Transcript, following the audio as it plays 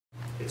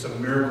It's a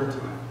miracle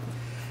time.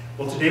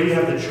 Well, today we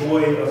have the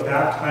joy of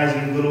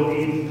baptizing little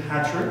Aiden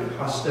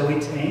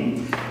Tila Taine.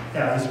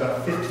 He's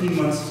about 15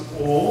 months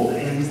old,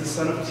 and he's the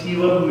son of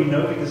Tila, who we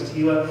know because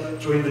Tila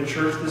joined the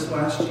church this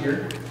last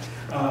year.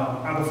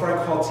 Before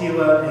I call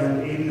Tila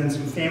and Aiden and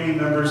some family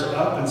members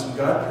up and some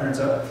godparents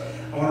up,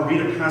 I want to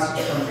read a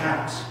passage from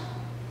Acts.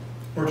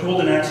 We're told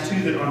in Acts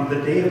 2 that on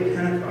the day of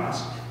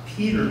Pentecost,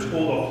 Peter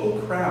told a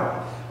whole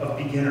crowd of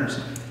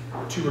beginners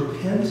to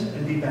repent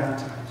and be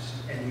baptized,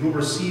 and you'll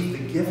receive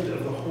the gift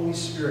of the Holy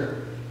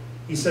Spirit.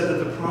 He said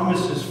that the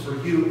promise is for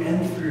you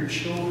and for your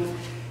children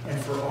and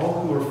for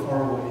all who are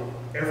far away,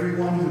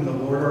 everyone whom the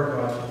Lord our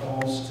God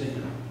calls to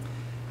him.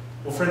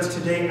 Well, friends,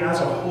 today as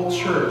a whole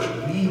church,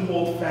 we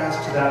hold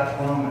fast to that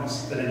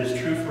promise, that it is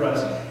true for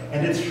us,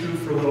 and it's true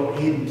for little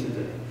Aiden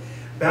today.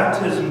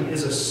 Baptism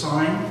is a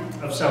sign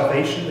of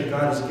salvation that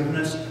God has given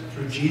us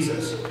through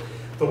Jesus.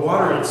 The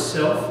water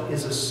itself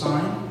is a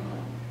sign,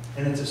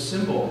 and it's a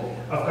symbol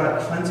of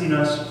God cleansing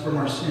us from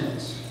our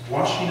sins,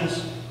 washing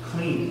us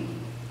clean.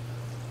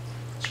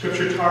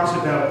 Scripture talks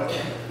about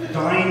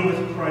dying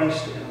with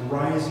Christ and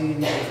rising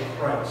with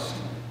Christ,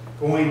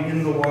 going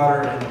in the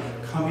water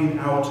and coming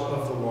out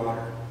of the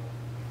water.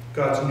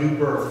 God's new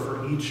birth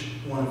for each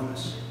one of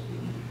us.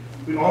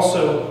 We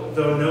also,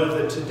 though, know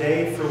that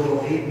today for little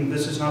Aiden,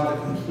 this is not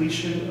the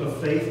completion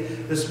of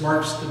faith. This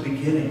marks the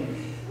beginning.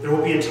 There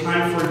will be a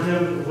time for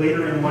him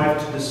later in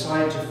life to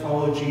decide to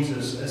follow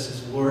Jesus as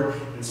his Lord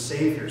and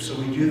Savior. So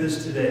we do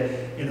this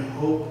today in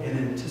hope and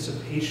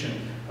anticipation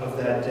of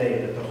that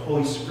day, that the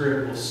Holy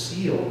Spirit will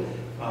seal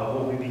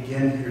what we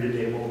begin here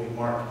today, what we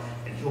mark,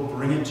 and he'll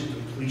bring it to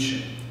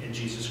completion in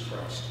Jesus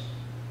Christ.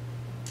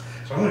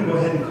 So I'm going to go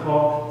ahead and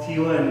call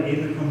Tila and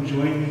Aiden to come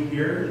join me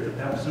here at the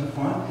baptism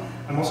font.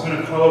 I'm also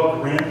going to call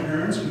up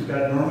grandparents. We've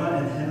got Norma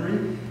and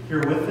Henry here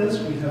with us.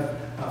 We have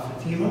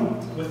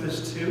Fatima with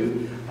us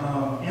too.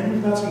 And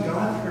we've got some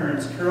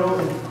godparents. Carol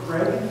and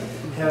Craig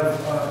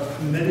have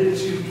committed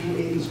to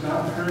be Aiden's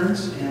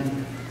godparents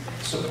and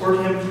support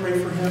him, pray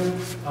for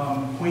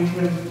him, point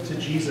him to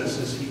Jesus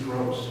as he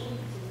grows.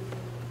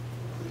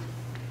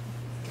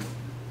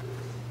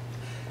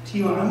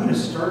 Tila, I'm going to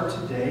start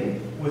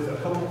today with a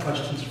couple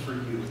questions for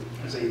you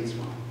as Aiden's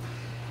mom.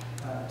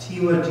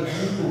 Tila, do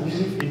you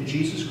believe in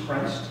Jesus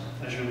Christ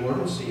as your Lord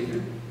and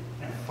Savior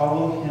and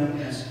follow him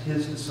as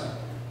his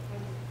disciple?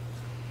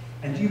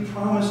 And do you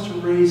promise to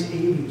raise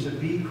Aiden to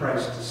be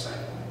Christ's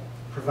disciple,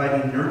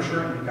 providing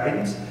nurture and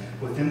guidance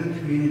within the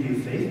community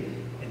of faith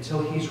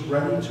until he's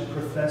ready to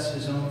profess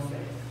his own faith?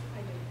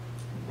 I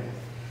do. Okay.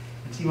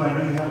 And Tila, I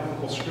know you have a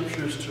couple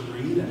scriptures to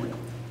read, and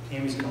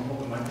Tammy's going to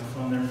hold the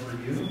microphone there for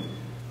you.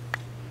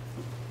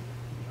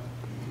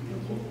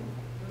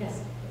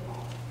 Yes.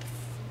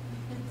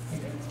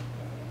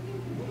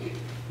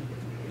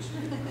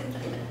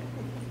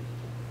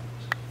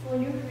 For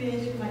you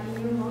created my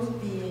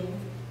innermost being,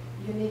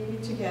 you knit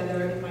me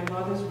together in my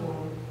mother's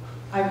womb.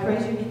 I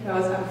praise you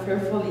because I'm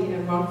fearfully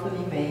and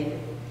wrongfully made.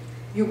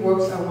 Your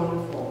works are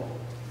wonderful.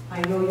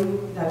 I know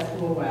you that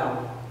full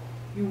well.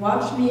 You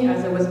watched me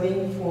as I was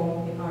being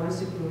formed in utter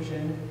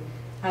seclusion,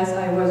 as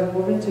I was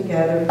woven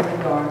together in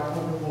the dark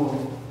of the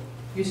womb.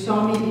 You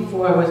saw me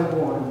before I was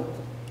born.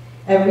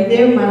 Every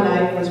day of my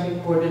life was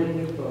recorded in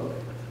your book.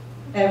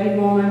 Every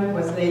moment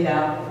was laid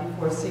out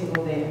before a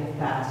single day had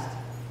passed.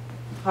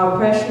 How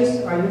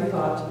precious are your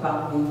thoughts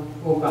about me,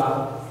 O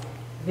God.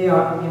 They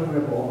are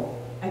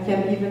innumerable. I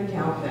can't even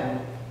count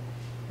them.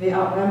 They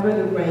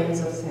outnumber the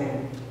grains of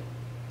sand.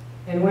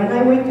 And when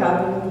I wake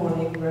up in the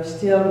morning, you are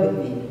still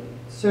with me.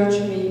 Search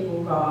me,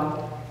 O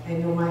God,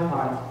 and know my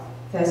heart.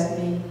 Test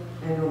me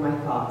and know my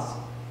thoughts.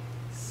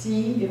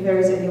 See if there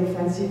is any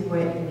offensive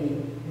way in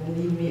me, and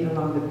lead me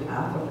along the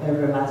path of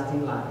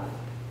everlasting life.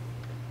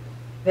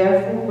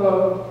 Therefore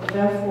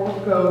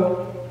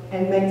go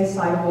and make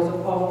disciples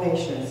of all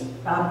nations,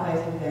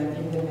 baptizing them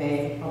in the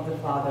name of the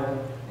Father,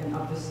 and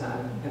of the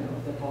Son, and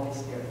of the Holy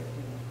Spirit.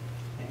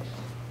 Thanks.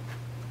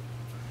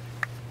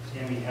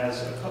 Tammy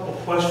has a couple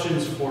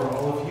questions for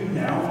all of you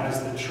now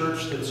as the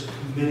church that's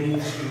committing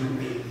to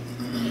me.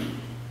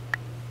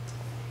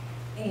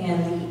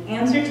 And the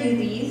answer to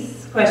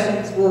these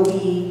questions will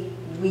be,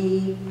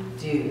 we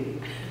do.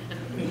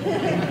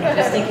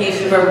 Just in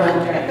case you were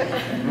wondering.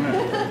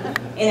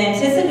 In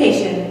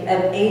anticipation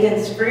of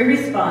Aiden's free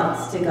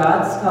response to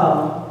God's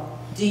call,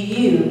 do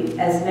you,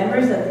 as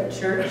members of the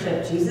Church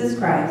of Jesus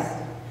Christ,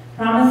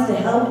 promise to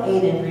help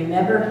Aiden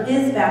remember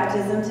his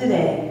baptism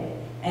today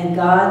and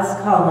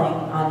God's calling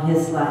on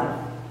his life?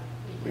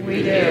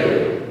 We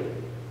do.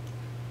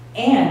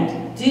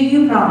 And do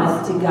you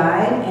promise to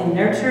guide and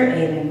nurture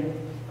Aiden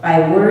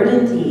by word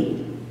and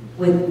deed,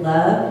 with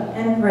love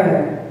and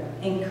prayer,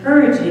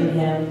 encouraging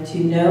him to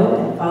know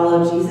and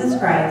follow Jesus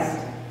Christ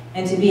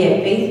and to be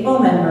a faithful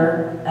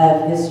member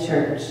of his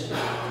church?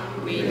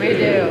 We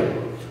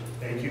do.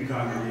 Thank you,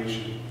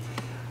 congregation.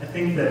 I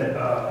think that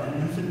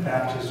an infant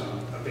baptism,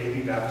 a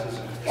baby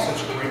baptism, is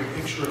such a great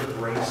picture of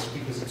grace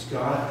because it's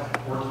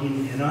God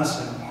working in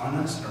us and on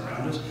us and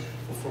around us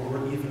before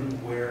we're even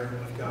aware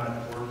of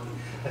God working.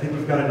 I think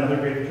we've got another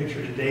great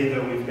picture today,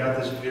 though. We've got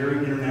this very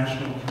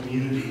international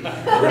community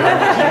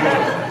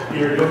around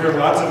here. You'll hear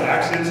lots of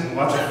accents and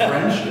lots of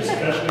French,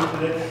 especially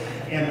today.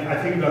 And I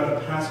think about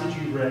the passage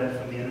you read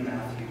from the end of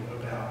Matthew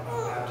about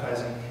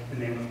baptizing in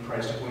the name of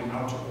Christ, going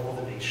out to all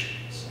the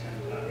nations.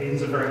 And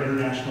Aiden's a very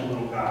international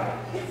little guy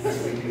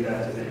as we do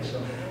that today. So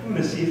I'm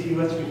going to see if he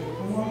lets me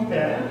come on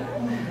back. For a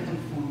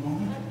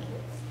moment.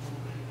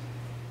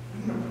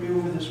 I'm going to pray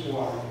over this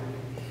water.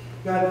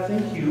 God,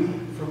 thank you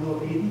for little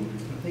Aiden.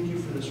 Thank you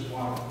for this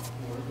water,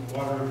 Lord, the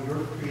water of your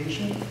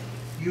creation.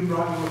 You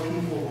brought your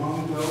people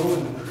long ago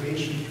in the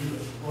creation through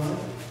the flood.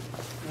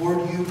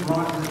 Lord, you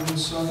brought your own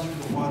son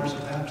through the waters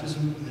of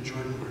baptism in the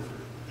Jordan River.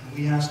 And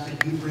we ask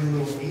that you bring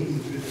little Aiden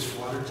through this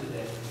water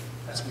today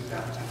as we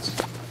baptize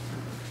him.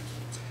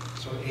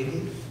 So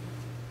Aiden,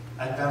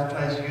 I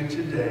baptize you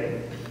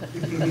today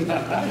in the name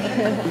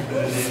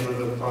of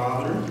the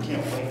Father. You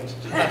can't wait to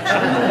do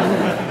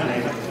that. In the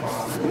name of the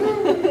Father.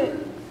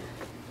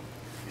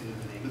 In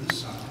the name of the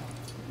Son.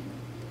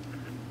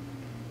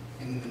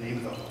 In the name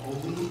of the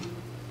Holy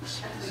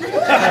Spirit. You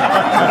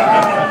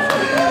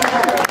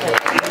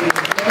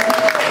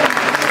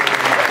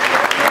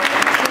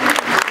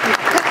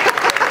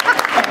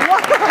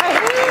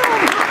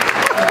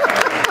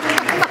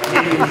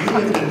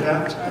have been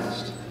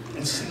baptized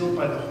and sealed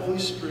by the Holy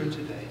Spirit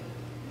today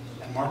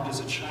and marked as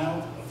a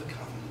child of the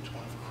covenant,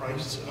 one of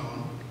Christ's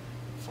own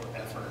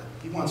forever.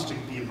 He wants to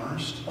be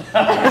immersed.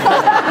 I'm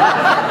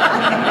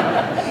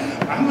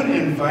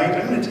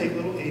going to take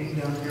little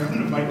Aiden down here. I'm going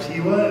to invite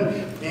Tila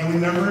and family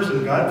members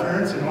and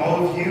godparents and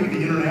all of you,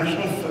 the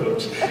international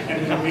folks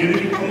and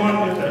community, come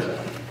on with us.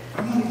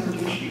 I'm going to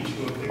introduce you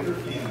to a bigger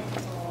family.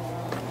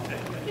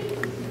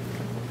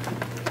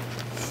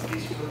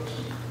 These folks.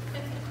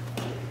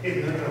 Hey,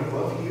 they're going to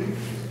love you.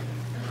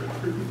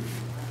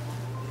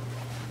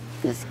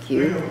 That's They're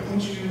cute. going to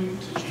point you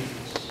to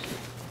Jesus.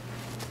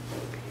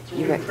 So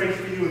we're going to pray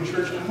for you in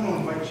church. I'm going to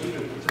invite you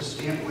to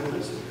stand with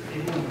us at the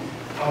table.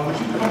 Would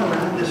you come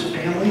around this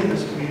family and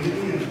this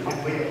community and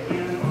lay a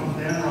hand on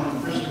them, on the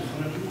person in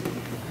front of you?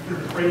 We're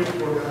going to pray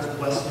for God's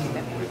blessing.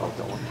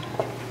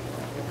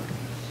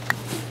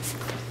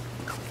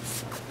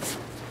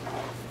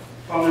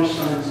 Father,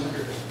 Son, and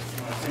Spirit, I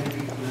thank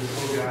you for this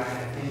little guy. I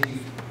thank you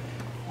for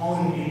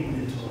calling Aiden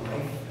into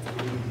life,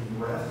 breathing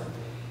breath,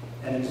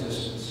 and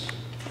existence.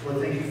 Lord,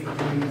 thank you for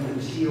giving him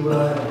to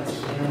Tila and his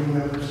family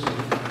members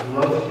who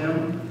love him.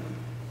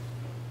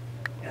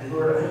 And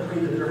Lord, I pray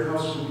that their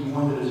house will be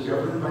one that is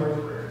governed by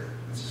prayer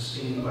and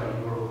sustained by your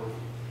word.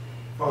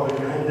 Father,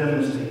 guide them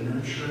as they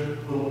nurture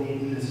little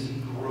Aiden as he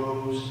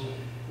grows.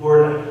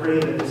 Lord, I pray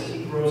that as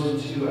he grows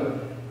into a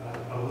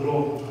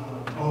little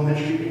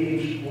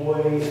elementary-aged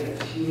boy and a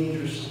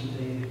teenager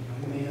someday, a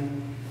young man,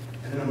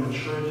 and then a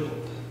mature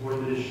adult, Lord,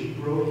 that as you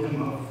grow him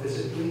up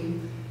physically,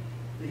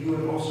 that you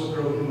would also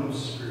grow him up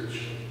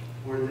spiritually.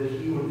 Lord, that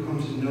he would come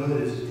to know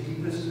that his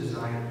deepest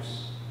desires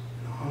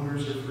and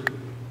hungers are for you.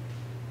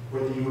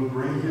 Lord, that you would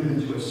bring him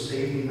into a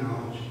saving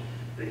knowledge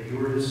that you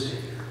are his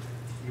Savior,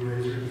 you are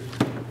his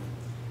Redeemer.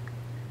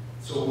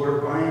 So,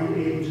 Lord, bind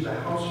Aiden to the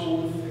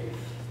household of faith.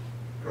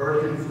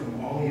 Guard him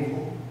from all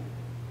evil.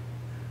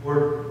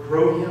 Lord,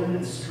 grow him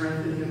and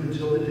strengthen him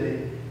until the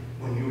day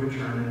when you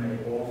return and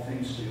make all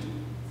things new. In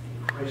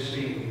Christ's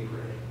name we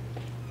pray.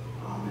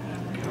 Amen.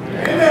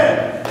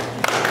 Amen.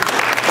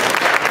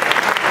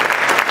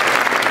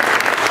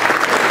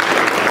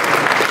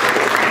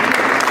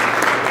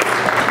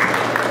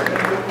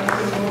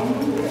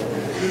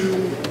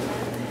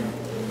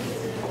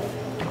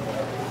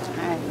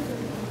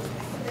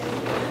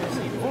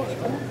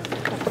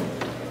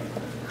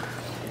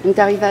 Donc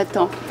t'arrives à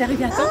temps.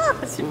 T'arrives à temps? Ah,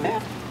 super.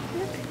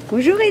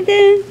 Bonjour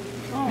Aiden.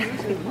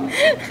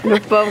 Le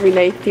pauvre, il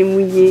a été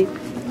mouillé.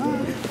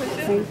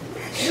 Oui.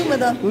 Bonjour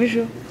madame.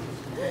 Bonjour.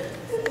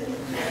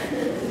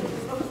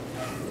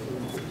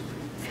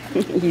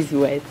 He's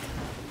wet.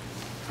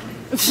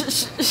 Ça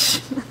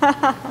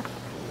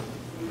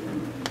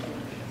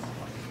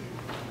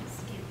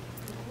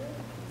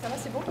va,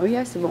 c'est bon? Oh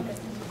yeah, c'est bon.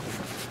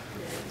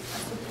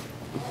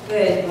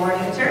 Good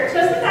morning, church.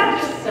 Wasn't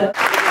that just so?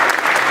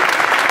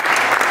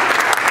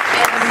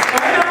 And to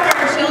start off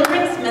our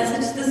children's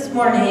message this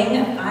morning,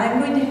 I'm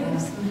going to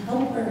have some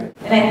helpers.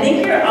 And I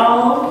think you're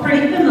all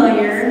pretty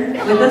familiar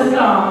with the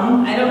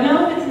song. I don't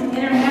know if it's an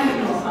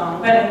international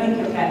song, but I think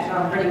you'll catch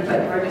on pretty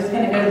quick. We're just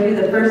going to go through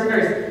the first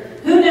verse.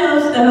 Who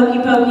knows the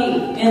Hokey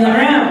Pokey in the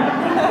room?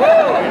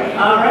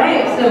 All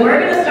right, so we're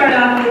going to start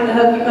off with the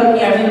Hokey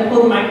Pokey. I'm going to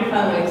pull the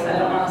microphone away because I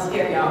don't want to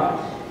scare y'all.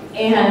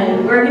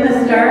 And we're going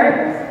to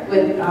start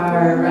with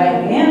our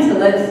right hand, so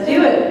let's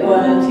do it.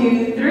 1,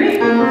 2, 3. Put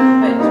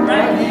your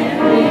right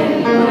hand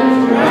in, put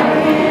your right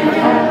hand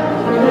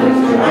out, put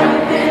your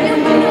right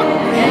hand in,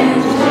 and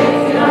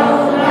shake it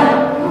all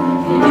out.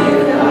 You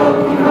do the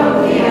hokey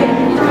pokey and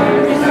you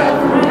turn yourself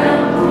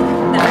around.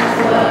 That's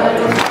what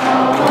it's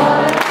all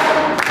about.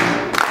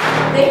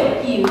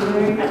 Thank you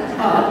very much.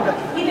 Oh,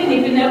 he didn't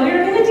even know we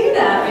were going to do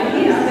that, and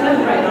he is so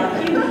right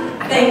on cue.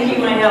 Thank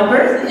you, my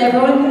helpers, and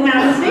everyone can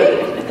have a seat.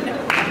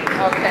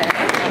 Okay.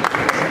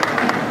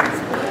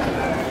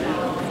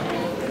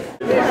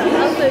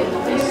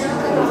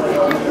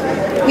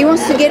 He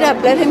wants to get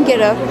up. Let him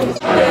get up. Aline,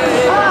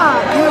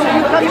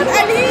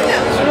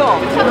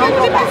 tu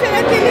voulais passer à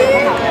la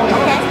télé?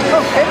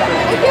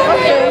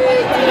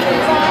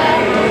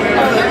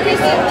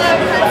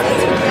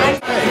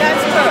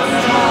 That's her.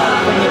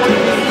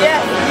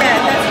 Yeah,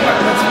 that's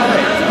her.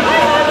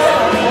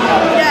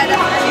 Yeah,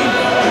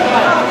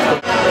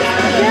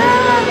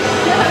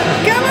 yeah.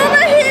 Come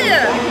over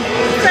here.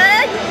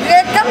 Craig,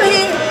 yeah, come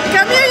here.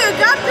 Come here, your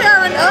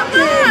godparent.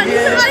 Come on.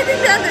 You're right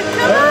together.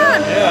 Come on.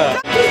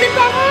 Tous tes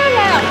parents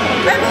là.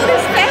 We're all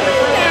this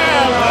family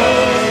now.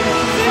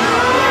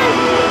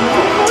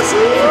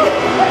 Bonjour.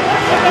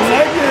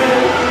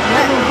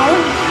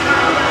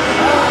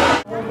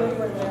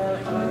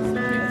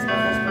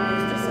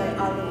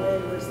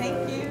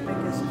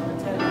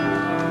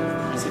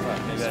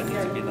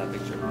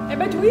 Eh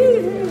ben oui,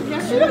 bien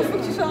sûr, il faut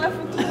que tu sois dans la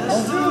photo.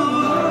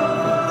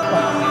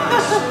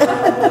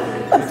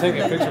 We're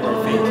taking a picture of our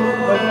feet.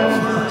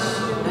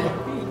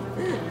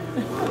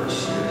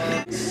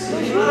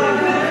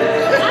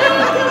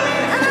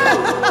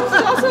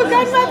 She's also a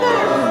grandmother.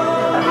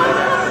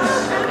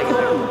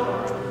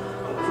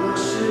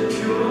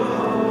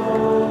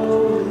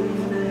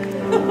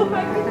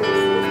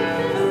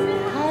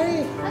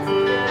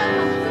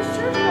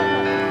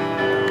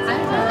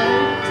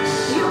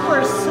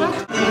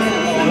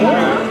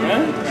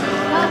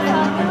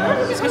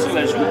 Qu'est-ce que sur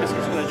la joue? Qu'est-ce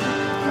que sur la joue?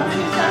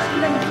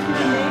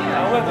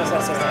 Ah ouais, ça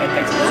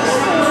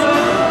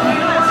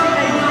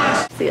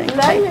C'est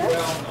incroyable.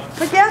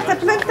 Regarde, t'as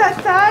plein de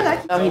tata là.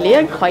 Alors il est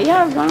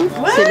incroyable, hein?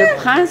 C'est le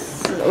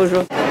prince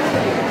aujourd'hui.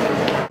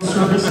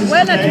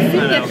 Ouais, là, tu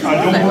filmes quelque chose.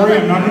 Don't worry,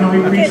 I'm not going to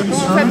repeat the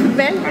On fait plus sermon.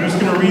 belle. I'm just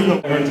going to read the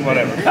words.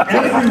 Whatever.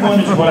 Everyone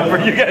is Whatever.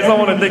 You guys don't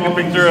want to take a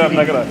picture, I'm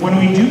not gonna. When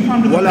we do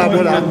come to the point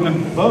where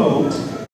we vote,